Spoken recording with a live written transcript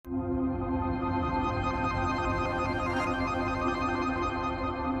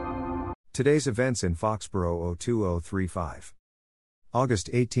Today's events in Foxborough 02035.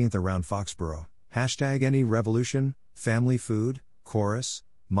 August 18th around Foxborough, #Any Revolution, Family Food, Chorus,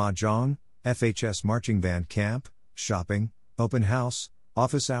 Mahjong, FHS Marching Band Camp, Shopping, Open House,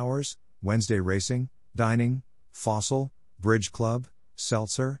 Office Hours, Wednesday Racing, Dining, Fossil, Bridge Club,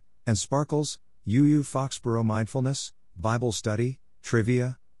 Seltzer, and Sparkles, UU Foxborough Mindfulness, Bible Study,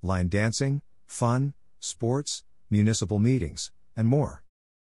 Trivia, Line Dancing, Fun, Sports, Municipal Meetings, and more.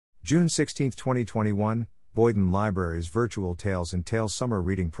 June 16, 2021, Boyden Library's Virtual Tales and Tales Summer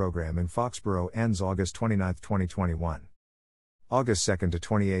Reading Program in Foxborough ends August 29, 2021. August 2 to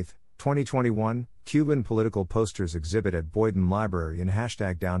 28, 2021, Cuban Political Posters Exhibit at Boyden Library in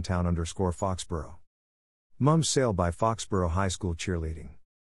 #downtown_Foxborough. Mum's Sale by Foxborough High School Cheerleading.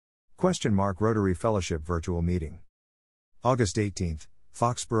 Rotary Fellowship Virtual Meeting. August 18th,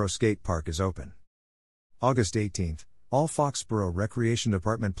 Foxborough Skate Park is open. August 18th, all Foxborough Recreation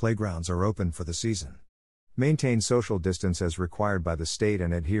Department playgrounds are open for the season. Maintain social distance as required by the state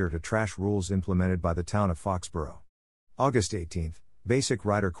and adhere to trash rules implemented by the town of Foxborough. August 18th, Basic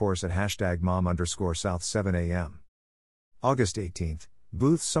Rider Course at #mom_south 7 a.m. August 18th,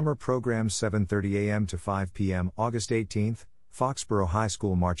 Booth Summer Program 7:30 a.m. to 5 p.m. August 18th, Foxborough High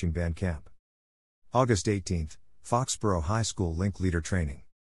School Marching Band Camp. August 18th, Foxborough High School Link Leader Training.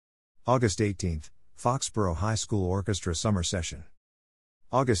 August 18th, Foxborough High School Orchestra Summer Session.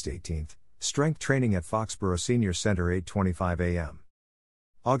 August 18th, Strength Training at Foxborough Senior Center 8:25 a.m.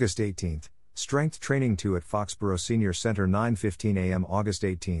 August 18th, Strength Training 2 at Foxborough Senior Center 9:15 a.m. August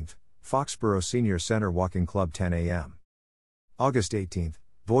 18th, Foxborough Senior Center Walking Club 10 a.m. August 18th,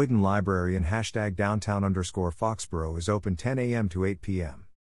 Boyden Library in #downtown_Foxborough is open 10 a.m. to 8 p.m.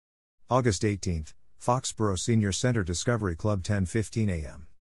 August 18th, Foxborough Senior Center Discovery Club 10:15 a.m.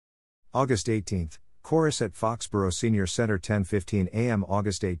 August 18th, Chorus at Foxborough Senior Center 10:15 a.m.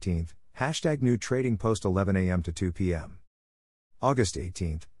 August 18th, #New Trading Post 11 a.m. to 2 p.m. August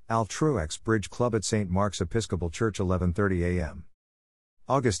 18th, Al Truex Bridge Club at St. Mark's Episcopal Church 11:30 a.m.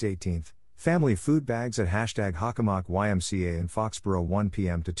 August 18th, Family Food Bags at #Hockomock YMCA in Foxborough 1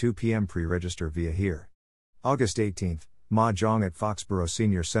 p.m. to 2 p.m. Pre-register via here. August 18th, Mahjong at Foxborough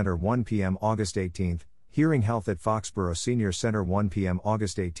Senior Center 1 p.m. August 18th, Hearing Health at Foxborough Senior Center 1 p.m.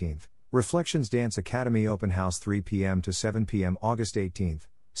 August 18th, Reflections Dance Academy Open House 3 p.m. to 7 p.m. August 18th,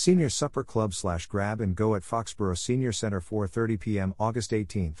 Senior Supper Club /Grab and Go at Foxborough Senior Center 4:30 p.m. August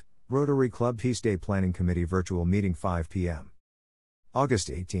 18th, Rotary Club Peace Day Planning Committee Virtual Meeting 5 p.m. August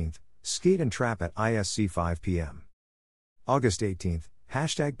 18th, Skeet and Trap at ISC 5 p.m. August 18th,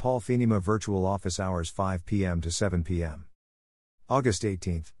 #Paul Fenema Virtual Office Hours 5 p.m. to 7 p.m. August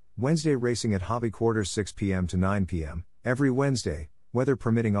 18th, Wednesday Racing at Hobby Quarters 6 p.m. to 9 p.m. every Wednesday, weather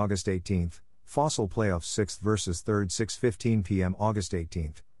permitting. August 18th, Fossil Playoffs 6th vs 3rd 6:15 p.m. August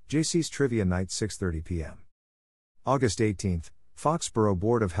 18th, JC's Trivia Night 6:30 p.m. August 18th, Foxborough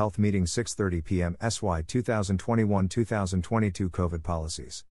Board of Health Meeting 6:30 p.m. SY 2021-2022 COVID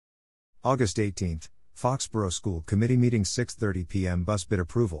Policies. August 18th, Foxborough School Committee Meeting 6:30 p.m. Bus Bid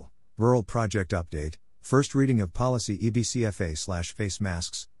Approval, Rural Project Update, First Reading of Policy EBCFA/Face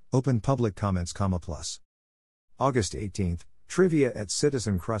Masks, Open Public Comments, Plus. August 18th, Trivia at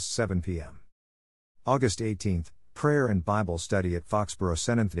Citizen Crust 7 p.m. August 18th, Prayer and Bible Study at Foxborough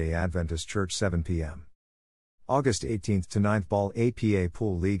Seventh-day Adventist Church 7 p.m. August 18th to 9th, Ball APA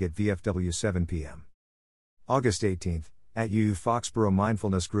Pool League at VFW 7 p.m. August 18th, at UU Foxborough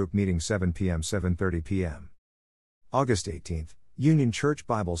Mindfulness Group Meeting 7 p.m. 7:30 p.m. August 18th, Union Church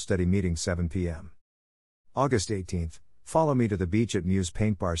Bible Study Meeting 7 p.m. August 18th, Follow Me to the Beach at Muse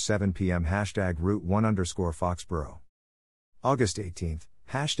Paint Bar 7 p.m. #Route1_Foxborough. August 18th,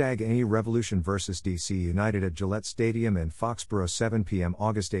 #Any Revolution vs DC United at Gillette Stadium in Foxborough 7 p.m.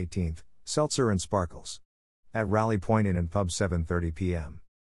 August 18th, Seltzer and Sparkles at Rally Point Inn and Pub 7:30 p.m.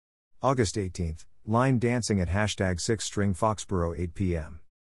 August 18th, Line Dancing at #6string Foxborough 8 p.m.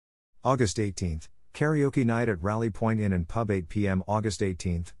 August 18th, Karaoke Night at Rally Point Inn and Pub 8 p.m. August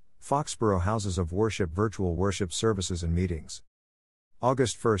 18th, Foxborough Houses of Worship Virtual Worship Services and Meetings.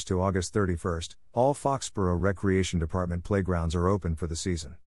 August 1st to August 31st, all Foxborough Recreation Department playgrounds are open for the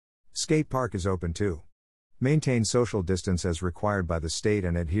season. Skate Park is open too. Maintain social distance as required by the state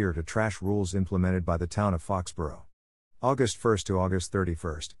and adhere to trash rules implemented by the town of Foxborough. August 1st to August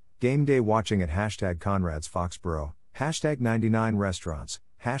 31st, Game Day Watching at #Conrad's Foxborough, #99 Restaurants,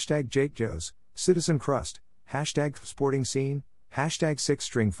 #Jake Joe's, Citizen Crust, #Sporting Scene,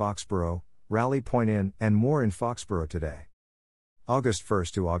 #6string Foxborough, Rally Point Inn, and more in Foxborough today. August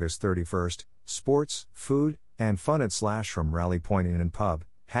 1st to August 31st, Sports, Food, and Fun at / from Rally Point Inn and Pub,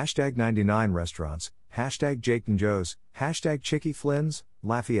 #99 Restaurants, #Jake and Joe's, #Chickie Flynn's,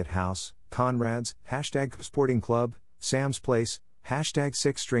 Lafayette House, Conrad's, hashtag Sporting Club, Sam's Place, hashtag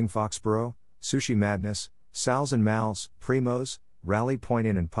Six String Foxborough, Sushi Madness, Sal's and Mal's, Primo's, Rally Point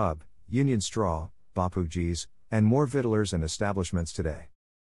Inn and Pub, Union Straw, Bapuji's, and more vittlers and establishments today.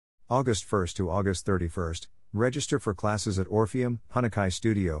 August 1st to August 31st, register for classes at Orpheum, Hunakai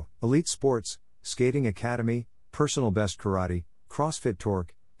Studio, Elite Sports, Skating Academy, Personal Best Karate, CrossFit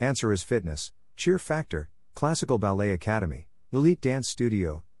Torque, Answer is Fitness, Cheer Factor, Classical Ballet Academy, Elite Dance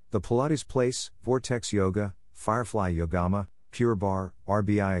Studio, The Pilates Place, Vortex Yoga, Firefly Yogama, Pure Bar,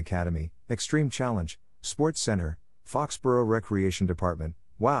 RBI Academy, Extreme Challenge, Sports Center, Foxborough Recreation Department,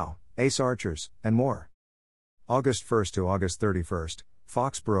 WOW, Ace Archers, and more. August 1st to August 31st,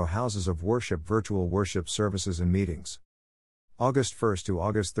 Foxborough Houses of Worship Virtual Worship Services and Meetings. August 1st to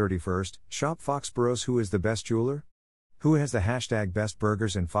August 31st, Shop Foxborough's Who is the Best Jeweler? Who has the hashtag Best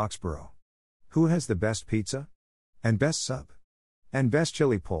Burgers in Foxborough? Who has the best pizza? And best sub? And best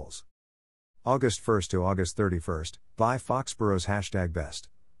chili pulls? August 1st to August 31st, buy Foxborough's hashtag Best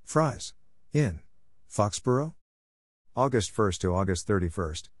Fries in Foxborough. August 1st to August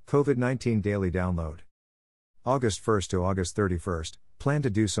 31st, COVID-19 Daily Download. August 1st to August 31st, plan to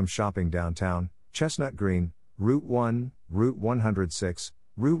do some shopping downtown, Chestnut Green, Route 1, Route 106,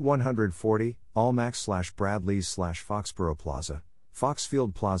 Route 140, Almax/Bradlees/Foxborough Plaza,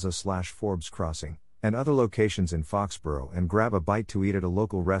 Foxfield Plaza/Forbes Crossing, and other locations in Foxborough, and grab a bite to eat at a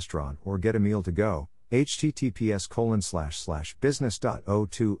local restaurant or get a meal to go.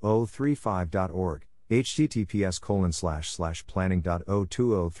 https://business.02035.org,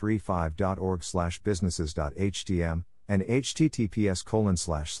 https://planning.02035.org/businesses.htm, and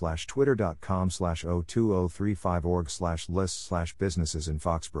https://twitter.com/02035org/lists/businesses in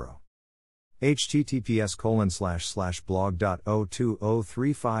Foxborough.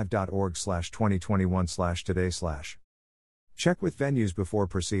 https://blog.02035.org/2021/today/. Check with venues before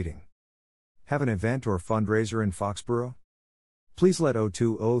proceeding. Have an event or fundraiser in Foxborough? Please let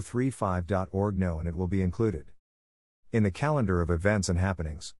 02035.org know and it will be included in the calendar of events and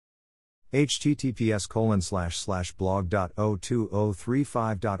happenings.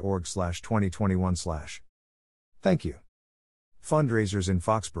 https://blog.02035.org/2021/. Thank you. Fundraisers in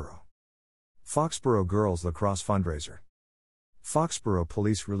Foxborough. Foxborough Girls Lacrosse Fundraiser. Foxborough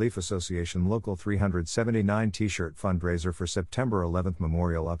Police Relief Association Local 379 T-shirt fundraiser for September 11th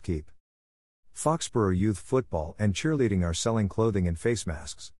Memorial Upkeep. Foxborough Youth Football and Cheerleading are selling clothing and face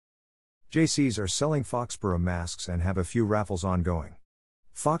masks. JCs are selling Foxborough masks and have a few raffles ongoing.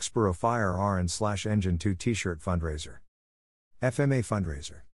 Foxborough Fire RN/Engine 2 T-shirt fundraiser. FMA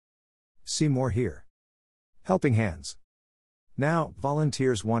fundraiser. See more here. Helping Hands. Now,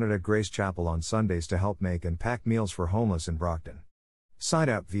 volunteers wanted at Grace Chapel on Sundays to help make and pack meals for homeless in Brockton. Sign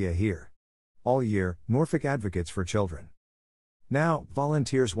up via here. All year, Norfolk Advocates for Children. Now,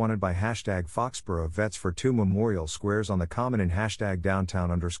 volunteers wanted by hashtag Foxborough Vets for 2 memorial squares on the Common in hashtag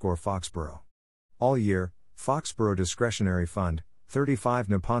downtown_Foxborough. All year, Foxborough Discretionary Fund, 35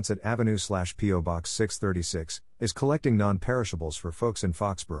 Neponset Avenue/P.O. Box 636, is collecting non-perishables for folks in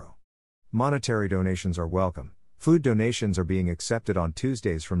Foxborough. Monetary donations are welcome. Food donations are being accepted on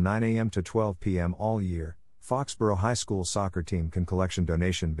Tuesdays from 9 a.m. to 12 p.m. all year. Foxborough High School soccer team can collection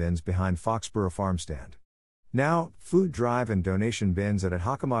donation bins behind Foxborough Farm Stand. Now, food drive and donation bins at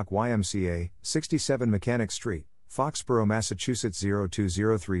Hockomock YMCA, 67 Mechanic Street, Foxborough, Massachusetts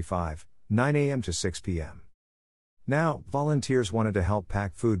 02035, 9 a.m. to 6 p.m. Now, volunteers wanted to help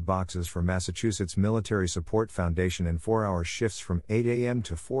pack food boxes for Massachusetts Military Support Foundation in 4-hour shifts from 8 a.m.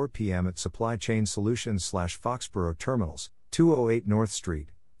 to 4 p.m. at Supply Chain Solutions/Foxborough Terminals, 208 North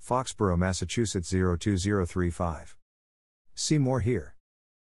Street, Foxborough, Massachusetts 02035. See more here.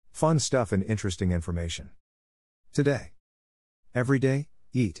 Fun stuff and interesting information. Today. Every day,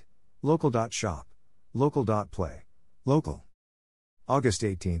 eat. Local.shop. Local.play. Local. August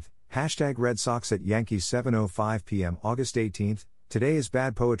 18th, hashtag Red Sox at Yankees 7:05 p.m. August 18th, today is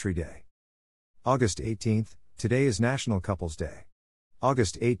Bad Poetry Day. August 18th, today is National Couples Day.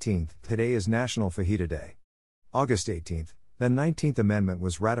 August 18th, today is National Fajita Day. August 18th, the 19th Amendment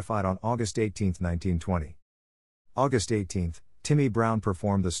was ratified on August 18th, 1920. August 18th, Timmy Brown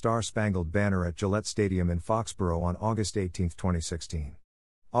performed the Star-Spangled Banner at Gillette Stadium in Foxborough on August 18, 2016.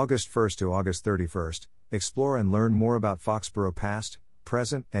 August 1st to August 31st, explore and learn more about Foxborough past,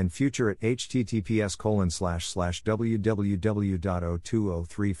 present, and future at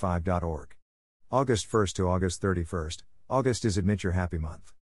https://www.02035.org. August 1st to August 31st, August is Admit You're Happy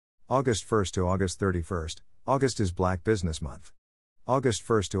Month. August 1st to August 31st, August is Black Business Month. August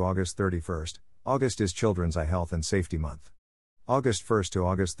 1st to August 31st, August is Children's Eye Health and Safety Month. August 1st to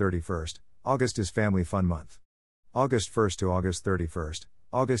August 31st, August is Family Fun Month. August 1st to August 31st,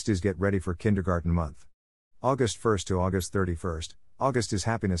 August is Get Ready for Kindergarten Month. August 1st to August 31st, August is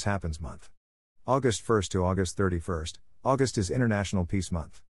Happiness Happens Month. August 1st to August 31st, August is International Peace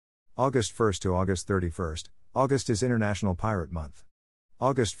Month. August 1st to August 31st, August is International Pirate Month.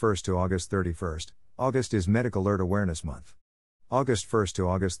 August 1st to August 31st, August is Medical Alert Awareness Month. August 1st to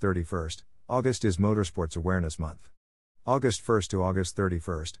August 31st, August is Motorsports Awareness Month. August 1st to August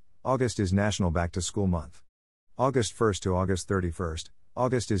 31st, August is National Back to School Month. August 1st to August 31st,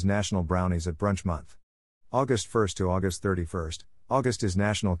 August is National Brownies at Brunch Month. August 1st to August 31st, August is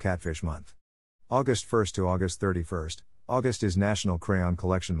National Catfish Month. August 1st to August 31st, August is National Crayon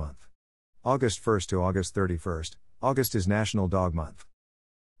Collection Month. August 1st to August 31st, August is National Dog Month.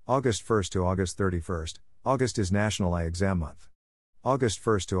 August 1st to August 31st, August is National Eye Exam Month. August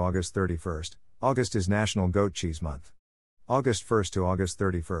 1st to August 31st, August is National Goat Cheese Month. August 1st to August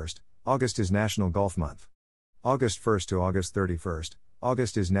 31st, August is National Golf Month. August 1st to August 31st,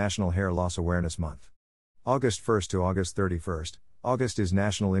 August is National Hair Loss Awareness Month. August 1st to August 31st, August is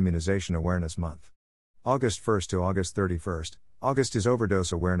National Immunization Awareness Month. August 1st to August 31st, August is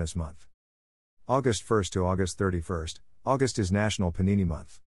Overdose Awareness Month. August 1st to August 31st, August is National Panini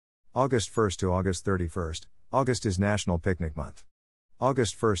Month. August 1st to August 31st, August is National Picnic Month.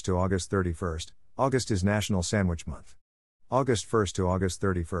 August 1st to August 31st, August is National Sandwich Month. August 1st to August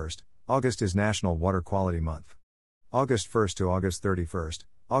 31st, August is National Water Quality Month. August 1st to August 31st,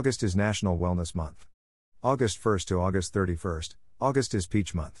 August is National Wellness Month. August 1st to August 31st, August is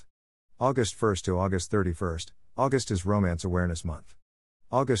Peach Month. August 1st to August 31st, August is Romance Awareness Month.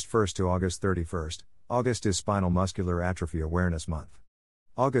 August 1st to August 31st, August is Spinal Muscular Atrophy Awareness Month.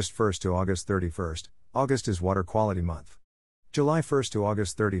 August 1st to August 31st, August is Water Quality Month. July 1st to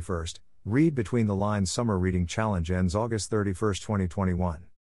August 31st, Read Between the Lines Summer Reading Challenge ends August 31st, 2021.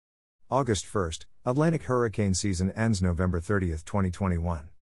 August 1st, Atlantic Hurricane Season ends November 30th, 2021.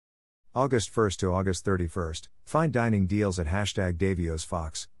 August 1st to August 31st, Fine Dining Deals at #Davio's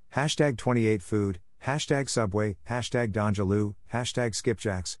Fox, #28food, #Subway, #Donjaloo,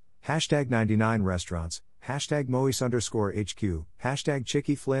 #Skipjacks, #99 Restaurants, #Mois_HQ,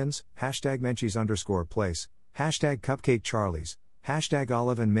 #Chicky Flynn's, #Menchie's_place, #Cupcake Charlie's,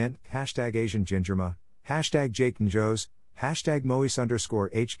 #Olive and Mint, #Asian Gingerma, #Jake and Joe's,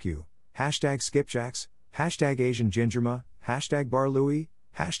 #Mois_HQ, #Skipjacks, #Asian Gingerma, #Bar Louie,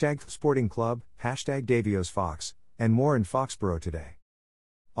 #Sporting Club, #Davio's Fox, and more in Foxborough today.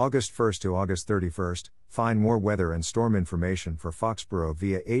 August 1st to August 31st, find more weather and storm information for Foxborough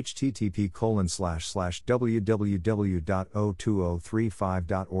via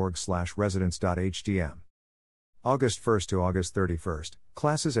http://www.02035.org/residents.htm. August 1st to August 31st,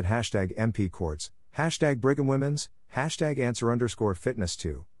 classes at #MP Courts, #Brigham Women's,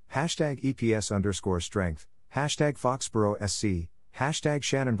 #answer_fitness2, #EPS_strength, #Foxborough SC,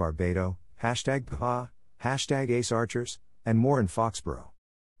 #Shannon Barbado, #PA, #Ace Archers, and more in Foxborough.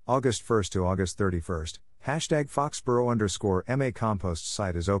 August 1st to August 31st, #Foxborough_MA compost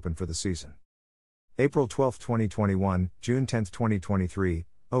site is open for the season. April 12, 2021, June 10, 2023,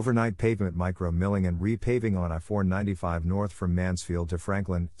 overnight pavement micro milling and repaving on I-495 north from Mansfield to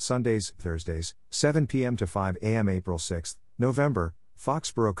Franklin, Sundays, Thursdays, 7 p.m. to 5 a.m. April 6, November,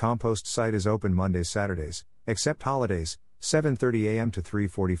 Foxborough compost site is open Mondays, Saturdays, except holidays, 7:30 a.m. to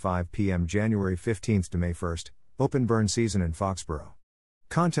 3:45 p.m. January 15 to May 1, open burn season in Foxborough.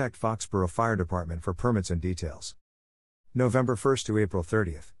 Contact Foxborough Fire Department for permits and details. November 1st to April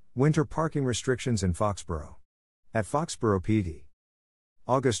 30th, winter parking restrictions in Foxborough. At Foxborough PD.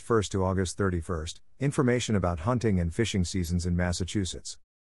 August 1st to August 31st, information about hunting and fishing seasons in Massachusetts.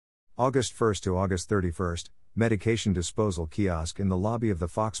 August 1st to August 31st, medication disposal kiosk in the lobby of the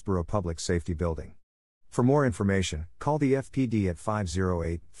Foxborough Public Safety Building. For more information, call the FPD at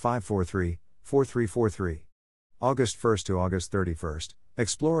 508-543-4343. August 1st to August 31st,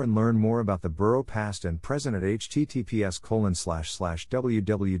 explore and learn more about the borough past and present at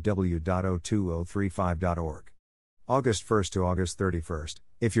https://www.02035.org. August 1st to August 31st,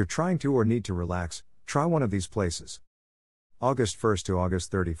 if you're trying to or need to relax, try one of these places. August 1st to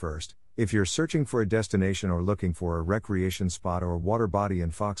August 31st, if you're searching for a destination or looking for a recreation spot or water body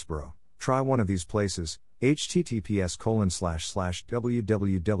in Foxborough, try one of these places,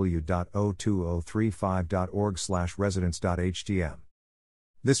 https://www.02035.org/residents.htm.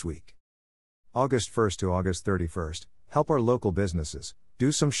 This week. August 1st to August 31st, help our local businesses,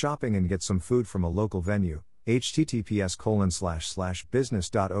 do some shopping and get some food from a local venue,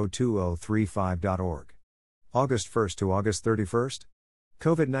 https://business.02035.org. August 1st to August 31st?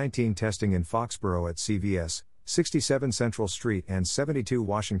 COVID-19 testing in Foxborough at CVS, 67 Central Street and 72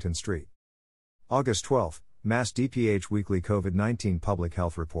 Washington Street. August 12th, Mass DPH Weekly COVID-19 Public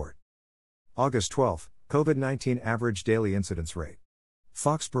Health Report. August 12, COVID-19 Average Daily Incidence Rate.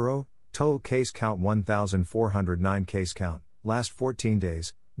 Foxborough, total case count 1,409 case count, last 14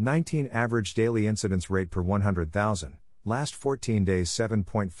 days, 19 average daily incidence rate per 100,000, last 14 days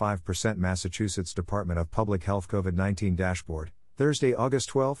 7.5%. Massachusetts Department of Public Health COVID-19 Dashboard, Thursday, August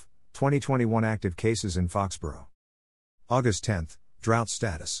 12, 2021 active cases in Foxborough. August 10, drought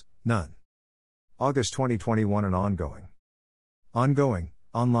status, none. August 2021 and ongoing. Ongoing,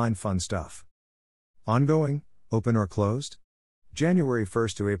 online fun stuff. Ongoing, open or closed? January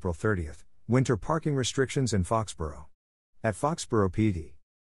 1st to April 30th, winter parking restrictions in Foxborough. At Foxborough PD.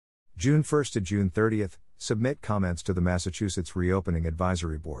 June 1st to June 30th, submit comments to the Massachusetts Reopening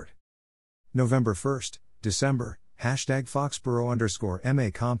Advisory Board. November 1st, December,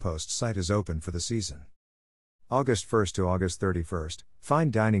 #Foxborough_MA compost site is open for the season. August 1st to August 31st,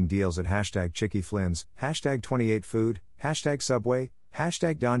 fine dining deals at #Chicky Flynn's, #28food, #Subway,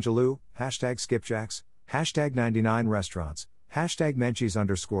 #Donjaloo, #Skipjacks, #99 restaurants,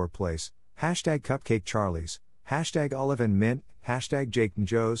 #Menchie's_place, #Cupcake Charlie's, #Olive and Mint, #Jake and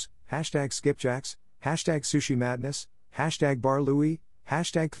Joe's, #Skipjacks, #Sushi Madness, #Bar Louie,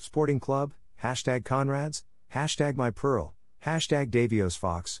 #Sporting Club, #Conrad's, #MyPearl, #Davios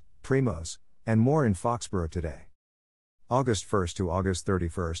Fox, Primos, and more in Foxborough today. August 1st to August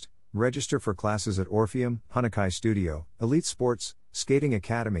 31st, register for classes at Orpheum, Hunakai Studio, Elite Sports, Skating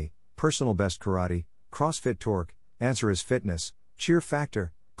Academy, Personal Best Karate, CrossFit Torque, Answer is Fitness, Cheer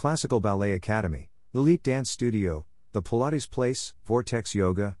Factor, Classical Ballet Academy, Elite Dance Studio, The Pilates Place, Vortex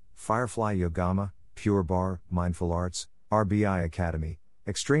Yoga, Firefly Yogama, Pure Bar, Mindful Arts, RBI Academy,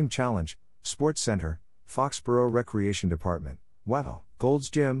 Extreme Challenge, Sports Center, Foxborough Recreation Department, WOW, Gold's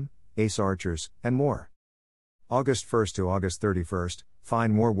Gym, Ace Archers, and more. August 1st to August 31st,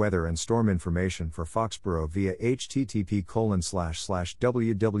 find more weather and storm information for Foxborough via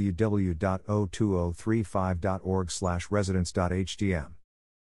http://www.02035.org/residents.hdm.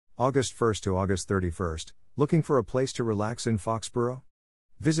 August 1st to August 31st, looking for a place to relax in Foxborough?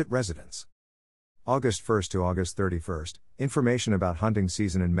 Visit Residents. August 1st to August 31st, information about hunting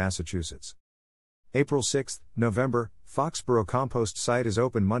season in Massachusetts. April 6th, November, Foxborough compost site is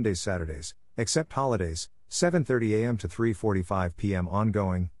open Mondays, Saturdays, except holidays, 7:30 a.m. to 3:45 p.m.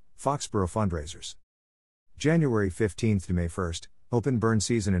 ongoing, Foxborough fundraisers. January 15th to May 1st, open burn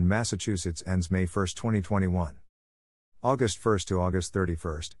season in Massachusetts ends May 1st, 2021. August 1st to August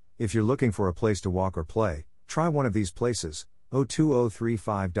 31st, if you're looking for a place to walk or play, try one of these places,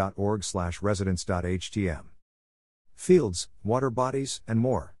 02035.org/residents.htm. Fields, water bodies, and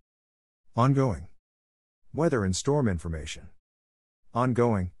more. Ongoing. Weather and storm information.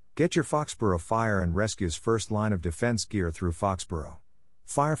 Ongoing, get your Foxborough Fire and Rescue's first line of defense gear through Foxborough.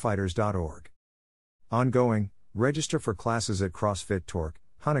 Firefighters.org. Ongoing, register for classes at CrossFit Torque,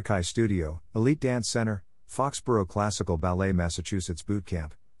 Hunakai Studio, Elite Dance Center, Foxborough Classical Ballet Massachusetts Boot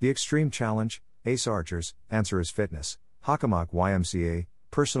Camp, The Extreme Challenge, Ace Archers, Answer is Fitness, Hockomock YMCA,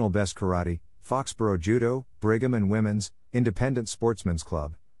 Personal Best Karate, Foxborough Judo, Brigham and Women's, Independent Sportsman's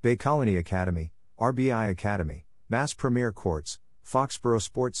Club, Bay Colony Academy, RBI Academy, Mass Premier Courts, Foxborough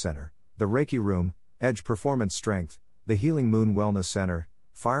Sports Center, The Reiki Room, Edge Performance Strength, The Healing Moon Wellness Center,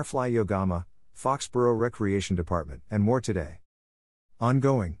 Firefly Yogama, Foxborough Recreation Department, and more today.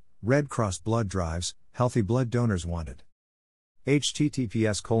 Ongoing, Red Cross blood drives, healthy blood donors wanted.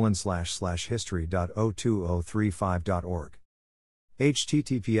 https://history.02035.org.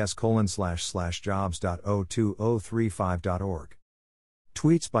 https://jobs.02035.org.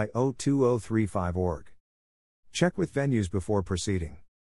 Tweets by 02035.org. Check with venues before proceeding.